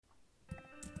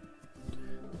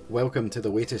Welcome to the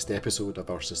latest episode of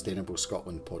our Sustainable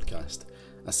Scotland podcast,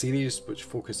 a series which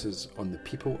focuses on the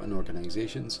people and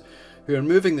organisations who are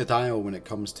moving the dial when it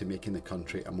comes to making the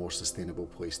country a more sustainable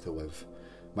place to live.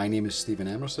 My name is Stephen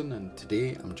Emerson, and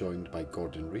today I'm joined by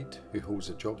Gordon Reid, who holds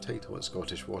a job title at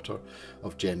Scottish Water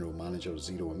of General Manager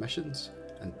Zero Emissions,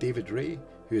 and David Ray,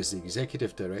 who is the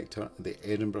Executive Director at the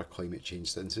Edinburgh Climate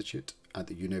Change Institute at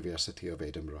the University of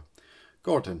Edinburgh.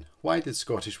 Gordon, why did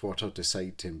Scottish Water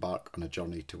decide to embark on a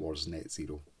journey towards net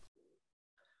zero?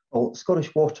 Well,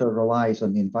 Scottish Water relies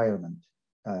on the environment.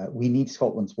 We need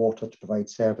Scotland's water to provide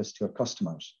service to our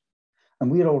customers. And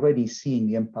we're already seeing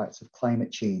the impacts of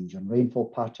climate change on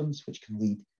rainfall patterns, which can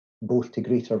lead both to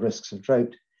greater risks of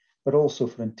drought, but also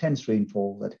for intense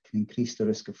rainfall that can increase the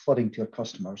risk of flooding to our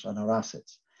customers and our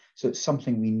assets. So it's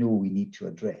something we know we need to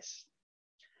address.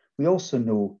 We also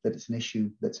know that it's an issue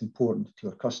that's important to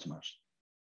our customers.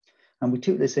 And we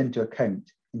took this into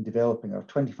account in developing our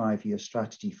 25-year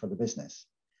strategy for the business,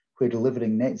 where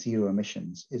delivering net zero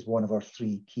emissions is one of our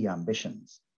three key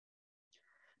ambitions.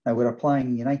 Now, we're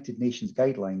applying United Nations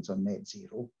guidelines on net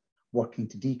zero, working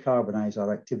to decarbonise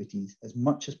our activities as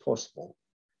much as possible,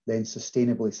 then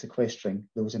sustainably sequestering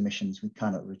those emissions we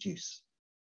cannot reduce.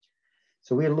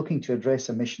 So we're looking to address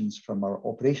emissions from our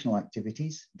operational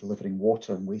activities, delivering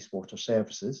water and wastewater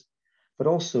services, but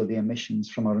also the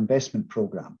emissions from our investment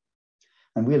programme.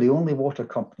 And we're the only water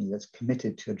company that's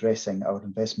committed to addressing our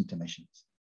investment emissions.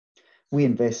 We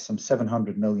invest some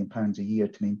 £700 million a year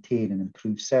to maintain and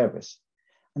improve service,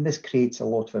 and this creates a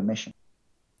lot of emissions.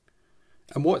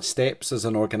 And what steps as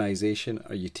an organisation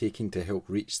are you taking to help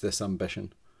reach this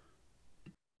ambition?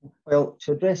 Well,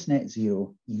 to address net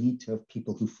zero, you need to have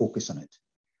people who focus on it.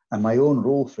 And my own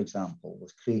role, for example,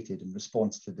 was created in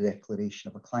response to the declaration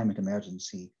of a climate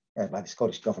emergency by the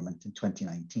Scottish Government in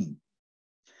 2019.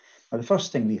 Now, the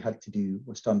first thing we had to do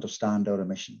was to understand our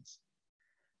emissions.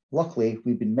 Luckily,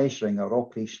 we've been measuring our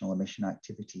operational emission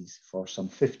activities for some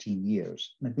 15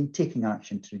 years and have been taking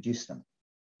action to reduce them.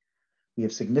 We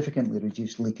have significantly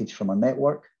reduced leakage from our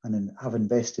network and have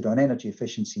invested on energy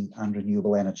efficiency and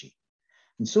renewable energy.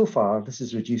 And so far, this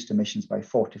has reduced emissions by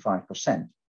 45%,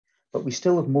 but we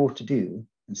still have more to do,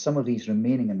 and some of these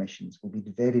remaining emissions will be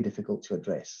very difficult to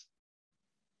address.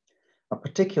 A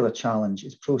particular challenge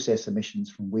is process emissions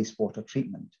from wastewater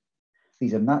treatment.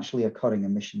 These are naturally occurring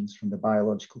emissions from the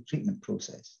biological treatment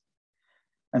process.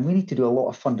 And we need to do a lot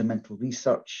of fundamental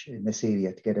research in this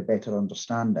area to get a better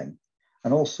understanding,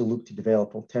 and also look to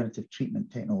develop alternative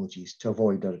treatment technologies to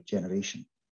avoid their generation.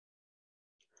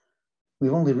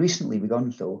 We've only recently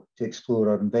begun, though, to explore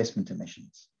our investment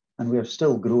emissions, and we are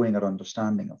still growing our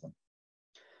understanding of them.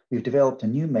 We've developed a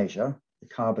new measure, the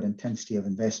carbon intensity of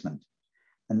investment,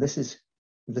 and this is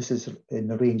in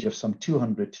the range of some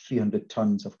 200 to 300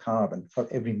 tonnes of carbon for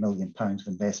every £1 million of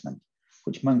investment,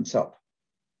 which mounts up.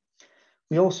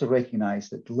 We also recognise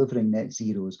that delivering net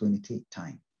zero is going to take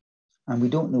time, and we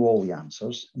don't know all the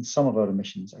answers, and some of our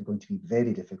emissions are going to be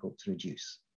very difficult to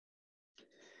reduce.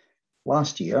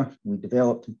 Last year, we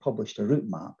developed and published a route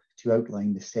map to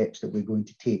outline the steps that we're going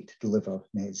to take to deliver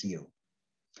net zero.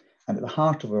 And at the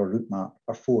heart of our route map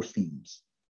are four themes.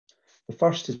 The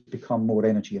first is become more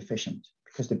energy efficient,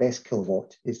 because the best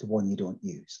kilowatt is the one you don't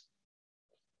use.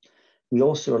 We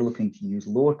also are looking to use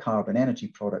lower carbon energy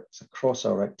products across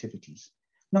our activities,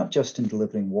 not just in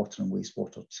delivering water and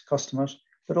wastewater to customers,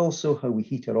 but also how we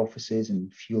heat our offices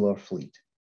and fuel our fleet.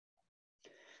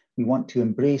 We want to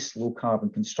embrace low carbon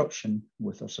construction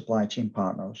with our supply chain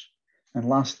partners. And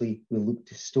lastly, we look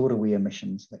to store away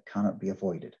emissions that cannot be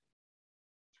avoided.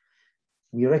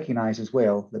 We recognise as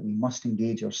well that we must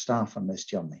engage our staff on this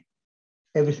journey.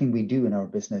 Everything we do in our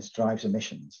business drives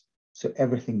emissions, so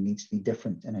everything needs to be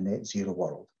different in a net zero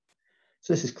world.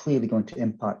 So this is clearly going to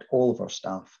impact all of our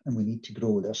staff, and we need to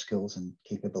grow their skills and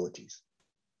capabilities.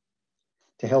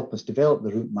 To help us develop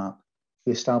the route map,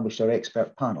 we established our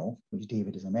expert panel, which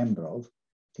David is a member of,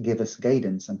 to give us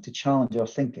guidance and to challenge our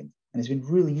thinking, and it's been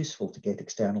really useful to get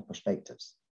external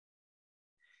perspectives.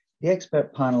 The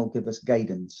expert panel gave us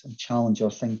guidance and challenged our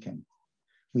thinking.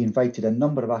 We invited a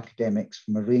number of academics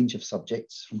from a range of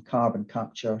subjects, from carbon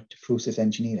capture to process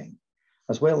engineering,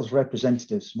 as well as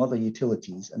representatives from other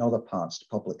utilities and other parts of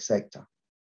the public sector.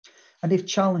 And they've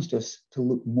challenged us to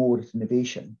look more at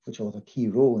innovation, which will have a key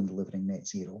role in delivering net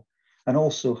zero, and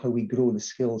also how we grow the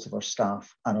skills of our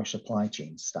staff and our supply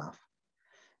chain staff.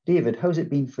 David, how's it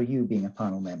been for you being a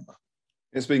panel member?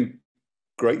 It's been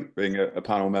great being a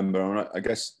panel member, and I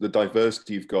guess the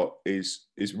diversity you've got is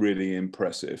really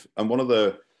impressive. And one of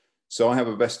the So I have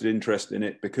a vested interest in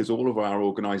it because all of our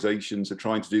organisations are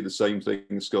trying to do the same thing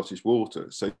as Scottish Water.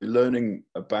 So learning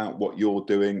about what you're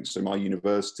doing. So my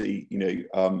university,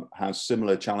 has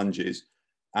similar challenges,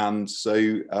 and so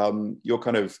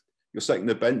you're setting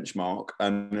the benchmark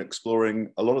and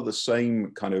exploring a lot of the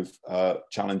same kind of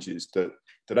challenges that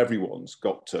everyone's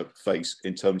got to face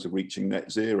in terms of reaching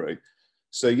net zero.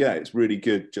 So yeah, it's really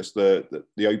good, just the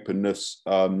openness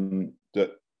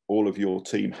that all of your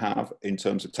team have in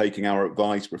terms of taking our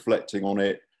advice, reflecting on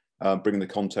it, bringing the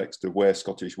context of where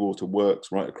Scottish Water works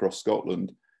right across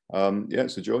Scotland.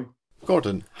 It's a joy.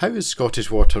 Gordon, how is Scottish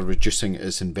Water reducing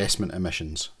its investment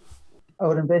emissions?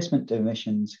 Our investment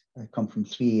emissions come from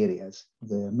three areas: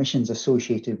 the emissions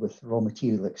associated with raw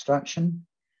material extraction,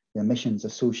 the emissions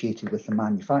associated with the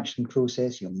manufacturing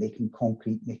process, making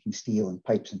concrete, making steel and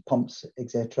pipes and pumps,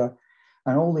 etc.,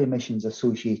 and all the emissions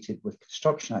associated with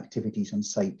construction activities on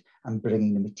site and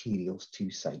bringing the materials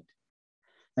to site.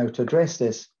 Now, to address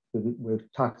this, we're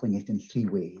tackling it in three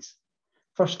ways.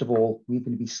 First of all, we're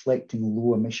going to be selecting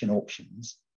low emission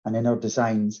options, and in our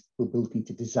designs, we'll be looking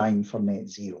to design for net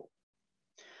zero.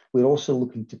 We're also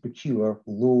looking to procure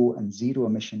low and zero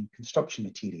emission construction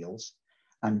materials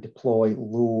and deploy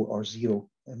low or zero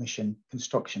emission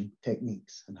construction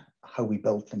techniques and how we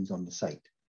build things on the site.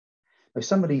 Now,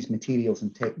 some of these materials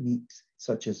and techniques,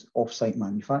 such as off-site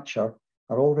manufacture,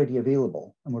 are already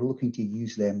available, and we're looking to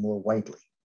use them more widely.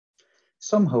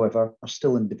 Some, however, are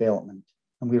still in development,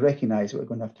 and we recognise that we're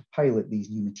going to have to pilot these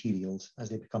new materials as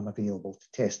they become available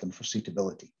to test them for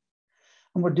suitability.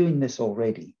 And we're doing this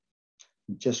already.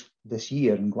 Just this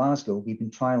year in Glasgow, we've been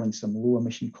trialling some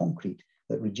low-emission concrete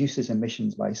that reduces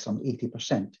emissions by some 80%.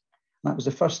 And that was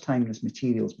the first time this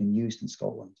material has been used in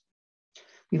Scotland.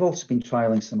 We've also been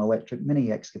trialling some electric mini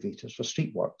excavators for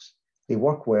street works. They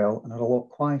work well and are a lot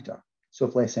quieter, so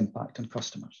have less impact on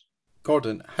customers.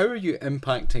 Gordon, how are you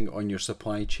impacting on your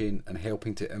supply chain and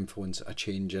helping to influence a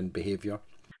change in behaviour?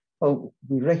 Well,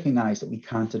 we recognise that we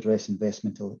can't address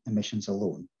investment emissions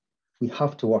alone. We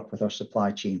have to work with our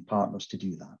supply chain partners to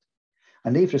do that.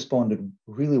 And they've responded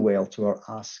really well to our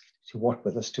ask to work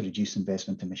with us to reduce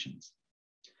investment emissions.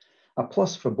 A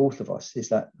plus for both of us is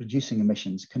that reducing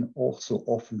emissions can also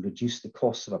often reduce the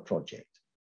costs of a project.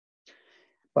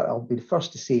 But I'll be the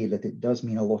first to say that it does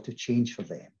mean a lot of change for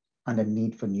them and a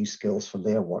need for new skills for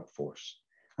their workforce.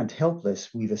 And to help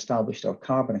this, we've established our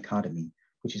Carbon Academy,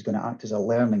 which is going to act as a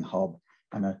learning hub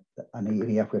and an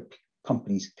area where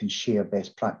companies can share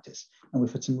best practice. And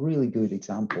we've had some really good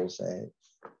examples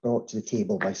brought to the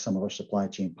table by some of our supply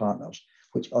chain partners,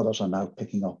 which others are now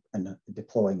picking up and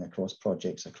deploying across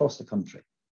projects across the country.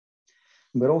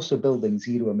 And we're also building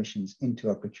zero emissions into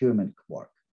our procurement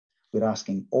work. We're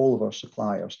asking all of our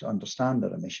suppliers to understand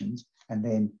their emissions and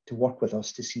then to work with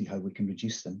us to see how we can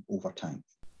reduce them over time.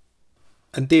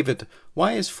 And David,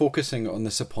 why is focusing on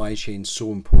the supply chain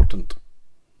so important?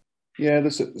 Yeah,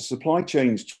 the supply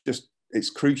chain's it's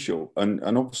crucial. And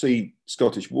obviously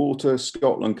Scottish Water,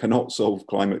 Scotland cannot solve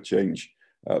climate change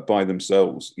by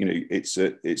themselves. It's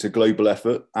a global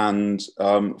effort, and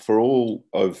for all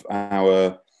of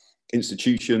our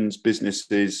institutions,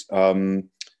 businesses,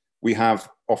 we have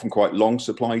often quite long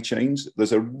supply chains.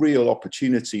 There's a real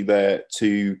opportunity there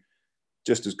to,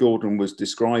 just as Gordon was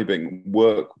describing,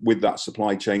 work with that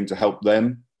supply chain to help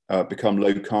them become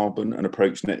low carbon and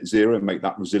approach net zero and make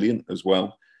that resilient as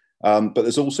well. But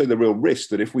there's also the real risk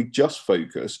that if we just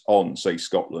focus on, say,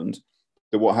 Scotland,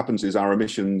 that what happens is our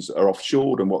emissions are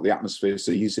offshored, and what the atmosphere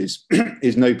sees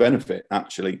is no benefit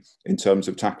actually in terms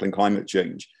of tackling climate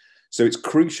change. So it's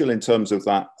crucial in terms of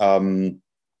that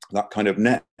that kind of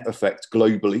net effect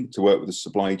globally to work with the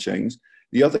supply chains.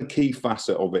 The other key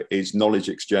facet of it is knowledge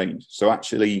exchange. So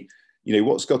actually,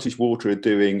 what Scottish Water are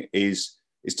doing is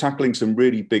tackling some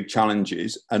really big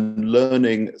challenges and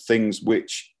learning things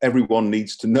which everyone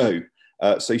needs to know.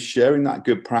 So sharing that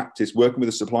good practice, working with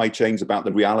the supply chains about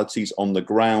the realities on the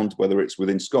ground, whether it's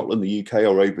within Scotland, the UK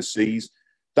or overseas,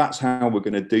 that's how we're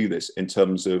going to do this in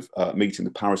terms of meeting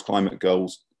the Paris climate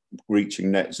goals,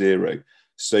 reaching net zero.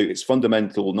 So it's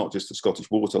fundamental, not just to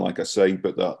Scottish Water, like I say,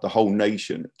 but the whole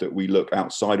nation, that we look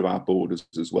outside of our borders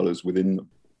as well as within them.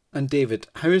 And David,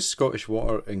 how is Scottish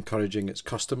Water encouraging its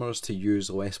customers to use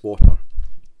less water?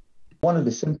 One of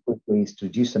the simplest ways to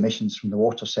reduce emissions from the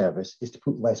water service is to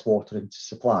put less water into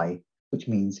supply, which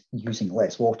means using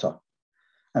less water.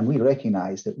 And we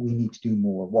recognise that we need to do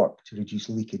more work to reduce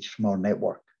leakage from our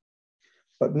network.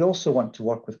 But we also want to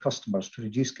work with customers to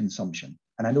reduce consumption.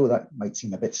 And I know that might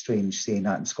seem a bit strange saying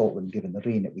that in Scotland, given the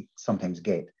rain that we sometimes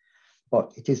get,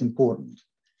 but it is important,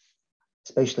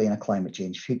 especially in a climate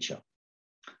change future.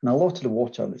 And a lot of the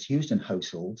water that's used in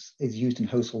households is used in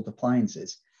household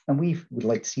appliances. And we would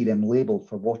like to see them labelled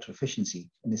for water efficiency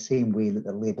in the same way that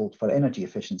they're labelled for energy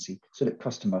efficiency so that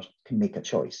customers can make a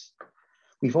choice.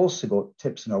 We've also got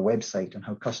tips on our website on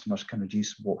how customers can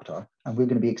reduce water, and we're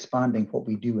going to be expanding what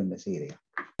we do in this area.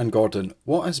 And Gordon,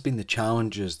 what has been the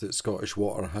challenges that Scottish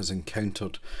Water has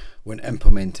encountered when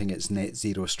implementing its net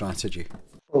zero strategy?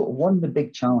 Well, one of the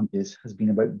big challenges has been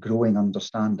about growing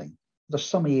understanding. There's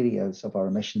some areas of our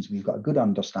emissions we've got a good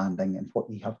understanding and what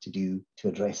we have to do to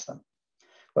address them.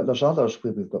 But there's others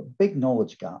where we've got big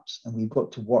knowledge gaps and we've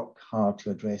got to work hard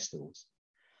to address those.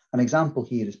 An example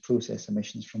here is process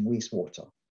emissions from wastewater.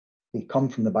 They come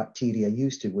from the bacteria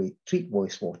used to treat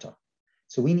wastewater.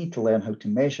 So we need to learn how to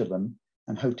measure them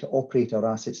and how to operate our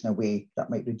assets in a way that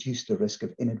might reduce the risk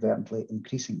of inadvertently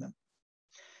increasing them.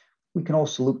 We can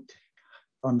also look to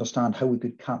understand how we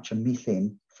could capture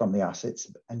methane from the assets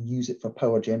and use it for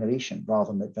power generation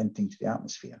rather than venting to the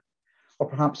atmosphere. Or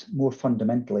perhaps more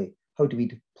fundamentally, how do we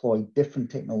deploy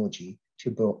different technology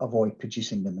to avoid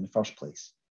producing them in the first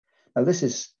place? Now, this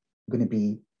is going to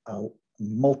be a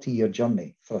multi-year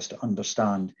journey for us to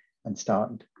understand and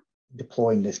start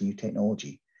deploying this new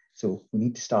technology. So we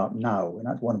need to start now, and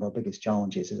that's one of our biggest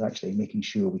challenges, is actually making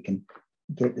sure we can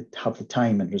have the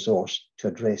time and resource to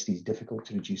address these difficult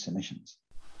to reduce emissions.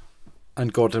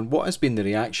 And Gordon, what has been the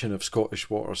reaction of Scottish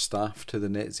Water staff to the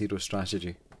net zero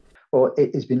strategy? Well,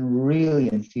 it has been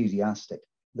really enthusiastic.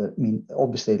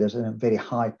 Obviously, there's a very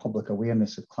high public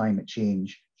awareness of climate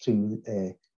change through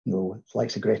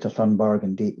likes of Greta Thunberg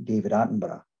and David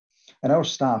Attenborough. And our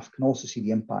staff can also see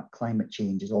the impact climate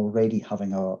change is already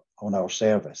having on our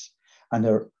service. And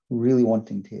they're really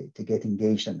wanting to get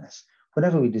engaged in this.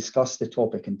 Whenever we discuss the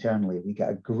topic internally, we get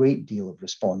a great deal of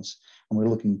response, and we're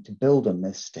looking to build on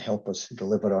this to help us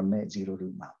deliver our net zero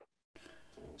roadmap.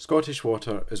 Scottish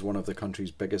Water is one of the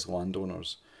country's biggest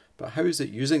landowners, but how is it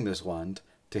using this land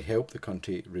to help the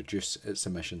country reduce its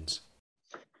emissions?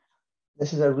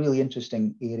 This is a really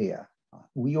interesting area.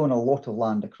 We own a lot of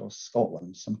land across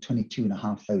Scotland, some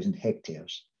 22,500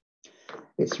 hectares.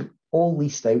 It's all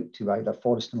leased out to either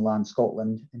Forest and Land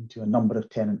Scotland and to a number of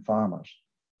tenant farmers.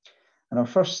 And our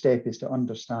first step is to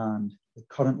understand the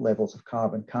current levels of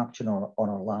carbon capture on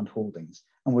our land holdings.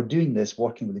 And we're doing this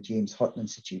working with the James Hutton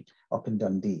Institute up in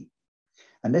Dundee.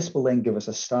 And this will then give us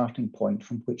a starting point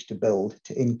from which to build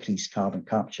to increase carbon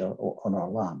capture on our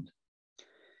land.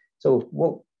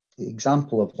 So the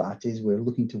example of that is we're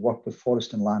looking to work with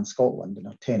Forest and Land Scotland and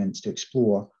our tenants to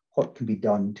explore what can be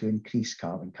done to increase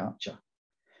carbon capture.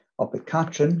 Up at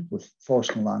Catrin with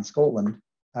Forest and Land Scotland,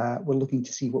 we're looking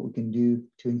to see what we can do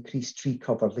to increase tree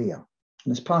cover there.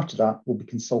 And as part of that, we'll be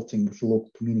consulting with the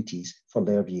local communities for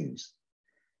their views.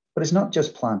 But it's not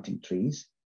just planting trees.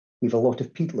 We have a lot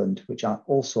of peatland, which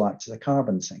also acts as a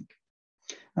carbon sink.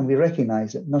 And we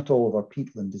recognise that not all of our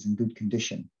peatland is in good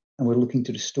condition, and we're looking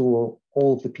to restore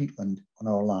all of the peatland on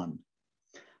our land.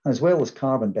 And as well as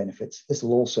carbon benefits, this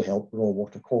will also help raw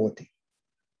water quality.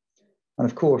 And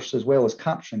of course, as well as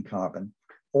capturing carbon,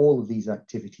 all of these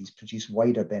activities produce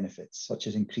wider benefits, such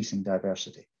as increasing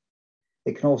diversity.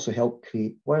 It can also help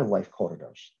create wildlife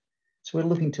corridors. So we're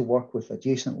looking to work with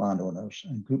adjacent landowners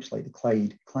and groups like the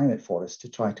Clyde Climate Forest to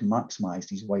try to maximise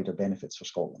these wider benefits for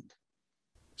Scotland.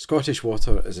 Scottish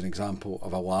Water is an example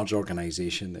of a large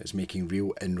organisation that is making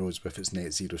real inroads with its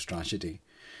net zero strategy.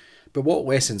 But what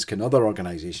lessons can other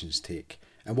organisations take,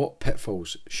 and what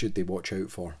pitfalls should they watch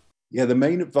out for? Yeah, the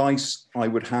main advice I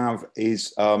would have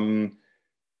is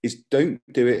don't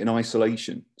do it in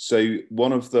isolation. So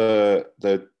one of the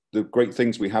great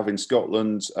things we have in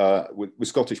Scotland with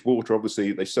Scottish Water,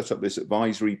 obviously, they set up this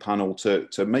advisory panel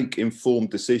to make informed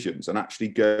decisions and actually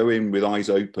go in with eyes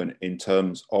open in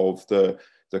terms of the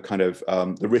kind of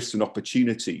the risks and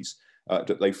opportunities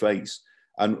that they face.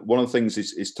 And one of the things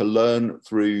is to learn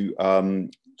through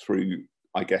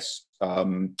I guess,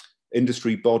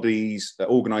 industry bodies,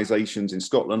 organisations in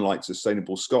Scotland like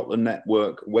Sustainable Scotland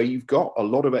Network, where you've got a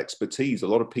lot of expertise, a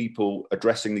lot of people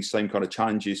addressing these same kind of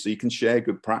challenges, so you can share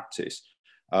good practice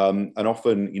and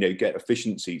often, get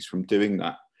efficiencies from doing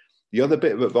that. The other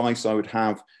bit of advice I would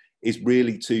have is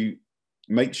really to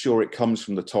make sure it comes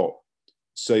from the top.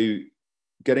 So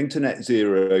getting to net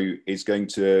zero is going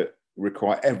to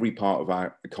require every part of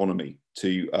our economy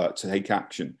to take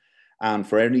action. And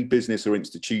for any business or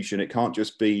institution, it can't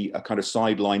just be a kind of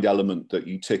sidelined element that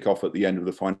you tick off at the end of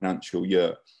the financial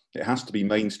year. It has to be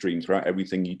mainstream throughout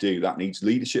everything you do. That needs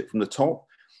leadership from the top,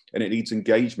 and it needs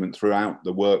engagement throughout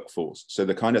the workforce. So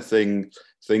the kind of things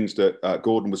that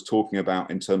Gordon was talking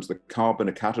about in terms of the Carbon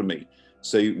Academy.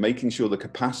 So making sure the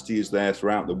capacity is there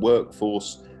throughout the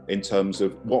workforce in terms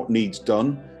of what needs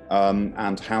done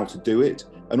and how to do it,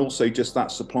 and also just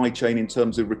that supply chain in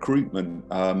terms of recruitment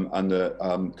and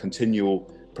the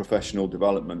continual professional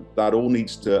development. That all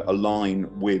needs to align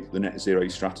with the net zero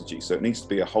strategy. So it needs to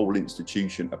be a whole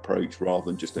institution approach rather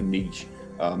than just a niche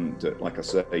that, like I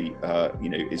say,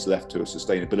 is left to a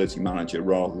sustainability manager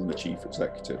rather than the chief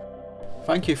executive.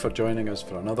 Thank you for joining us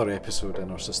for another episode in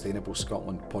our Sustainable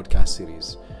Scotland podcast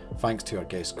series. Thanks to our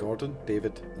guests Gordon,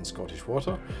 David and Scottish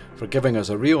Water for giving us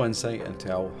a real insight into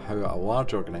how a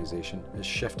large organisation is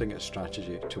shifting its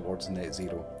strategy towards net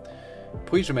zero.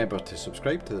 Please remember to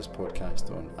subscribe to this podcast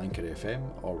on Anchor FM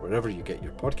or wherever you get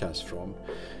your podcasts from,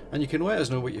 and you can let us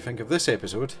know what you think of this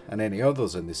episode and any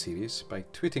others in the series by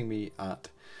tweeting me at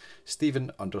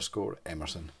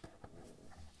Stephen_Emerson.